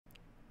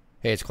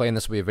Hey, it's Clay, and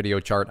this will be a video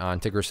chart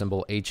on ticker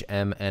symbol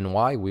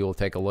HMNY. We will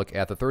take a look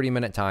at the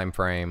 30-minute time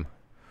frame.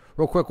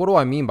 Real quick, what do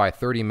I mean by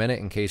 30-minute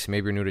in case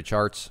maybe you're new to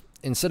charts?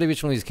 Instead of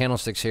each one of these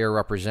candlesticks here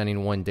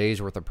representing 1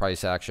 day's worth of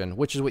price action,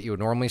 which is what you would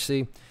normally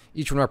see,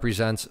 each one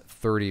represents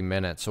 30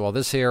 minutes. So while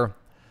this here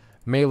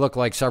may look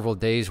like several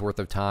days worth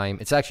of time,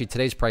 it's actually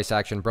today's price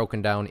action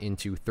broken down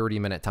into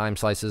 30-minute time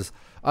slices.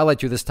 I like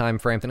to this time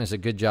frame. I think it's a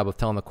good job of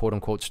telling the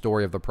quote-unquote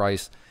story of the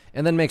price,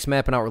 and then makes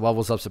mapping out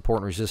levels of support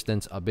and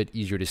resistance a bit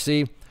easier to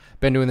see.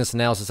 Been doing this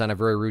analysis on a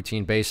very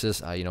routine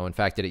basis. In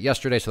fact, did it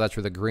yesterday, so that's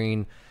where the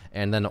green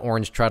and then the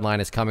orange trend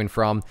line is coming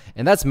from.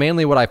 And that's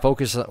mainly what I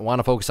want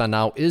to focus on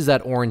now is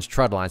that orange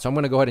trend line. So I'm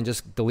going to go ahead and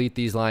just delete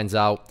these lines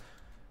out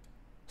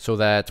so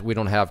that we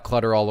don't have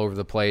clutter all over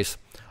the place.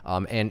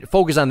 And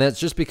focus on this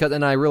just because,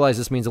 and I realize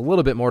this means a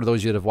little bit more to those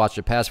of you that have watched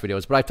the past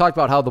videos, but I've talked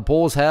about how the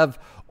bulls have,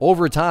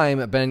 over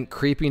time, been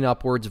creeping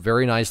upwards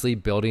very nicely,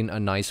 building a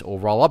nice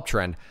overall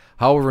uptrend.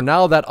 However,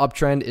 now that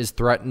uptrend is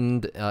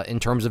threatened in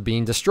terms of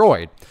being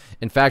destroyed.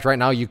 In fact, right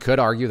now you could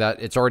argue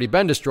that it's already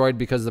been destroyed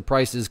because the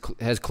price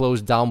has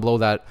closed down below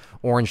that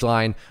orange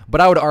line.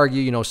 But I would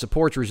argue,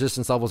 support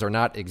resistance levels are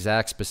not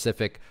exact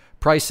specific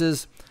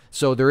prices.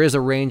 So there is a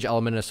range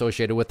element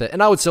associated with it.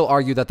 And I would still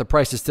argue that the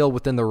price is still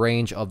within the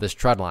range of this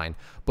trend line.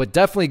 But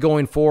definitely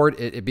going forward,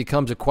 it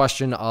becomes a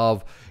question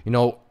of,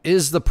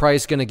 is the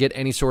price going to get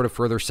any sort of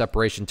further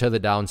separation to the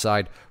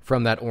downside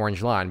from that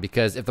orange line?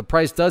 Because if the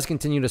price does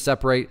continue to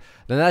separate,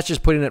 then that's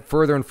just putting it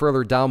further and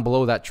further down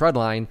below that trend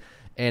line.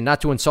 And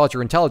not to insult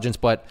your intelligence,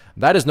 but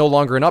that is no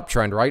longer an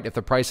uptrend, right? If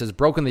the price has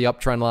broken the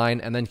uptrend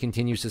line and then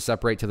continues to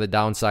separate to the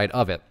downside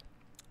of it.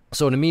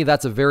 So to me,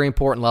 that's a very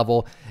important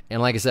level.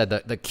 And like I said,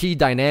 the key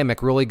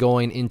dynamic really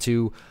going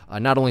into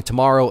not only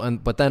tomorrow,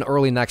 but then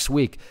early next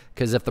week.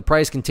 Because if the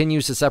price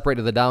continues to separate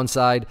to the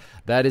downside,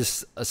 that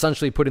is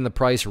essentially putting the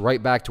price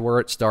right back to where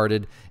it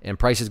started. And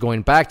prices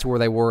going back to where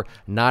they were,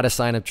 not a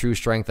sign of true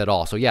strength at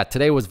all. So yeah,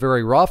 today was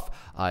very rough.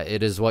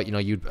 It is what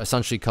you'd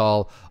essentially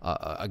call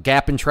a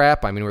gap and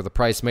trap. I mean, where the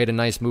price made a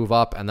nice move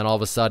up and then all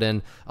of a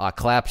sudden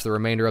collapsed the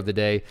remainder of the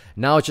day.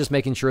 Now it's just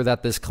making sure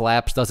that this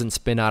collapse doesn't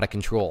spin out of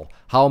control.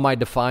 How am I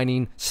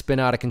defining spin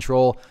out of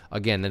control?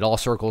 Again, it all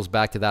circles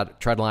back to that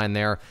trend line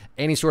there.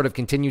 Any sort of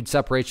continued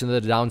separation to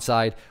the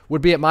downside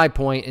would be at my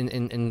point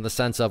in the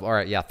sense of, all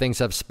right, yeah, things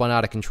have spun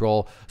out of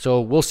control.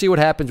 So we'll see what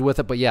happens with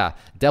it. But yeah,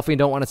 definitely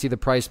don't want to see the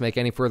price make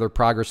any further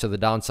progress to the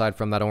downside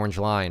from that orange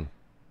line.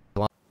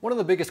 One of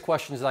the biggest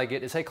questions that I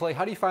get is, hey Clay,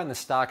 how do you find the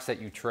stocks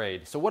that you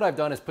trade? So what I've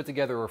done is put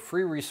together a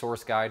free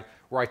resource guide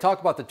where I talk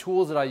about the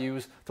tools that I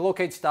use to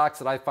locate stocks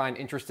that I find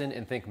interesting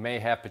and think may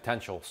have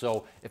potential.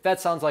 So if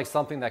that sounds like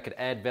something that could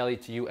add value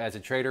to you as a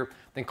trader,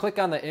 then click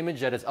on the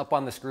image that is up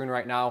on the screen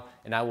right now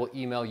and I will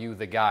email you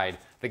the guide.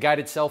 The guide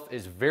itself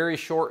is very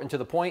short and to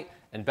the point,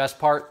 and best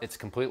part, it's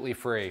completely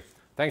free.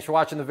 Thanks for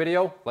watching the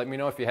video. Let me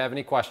know if you have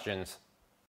any questions.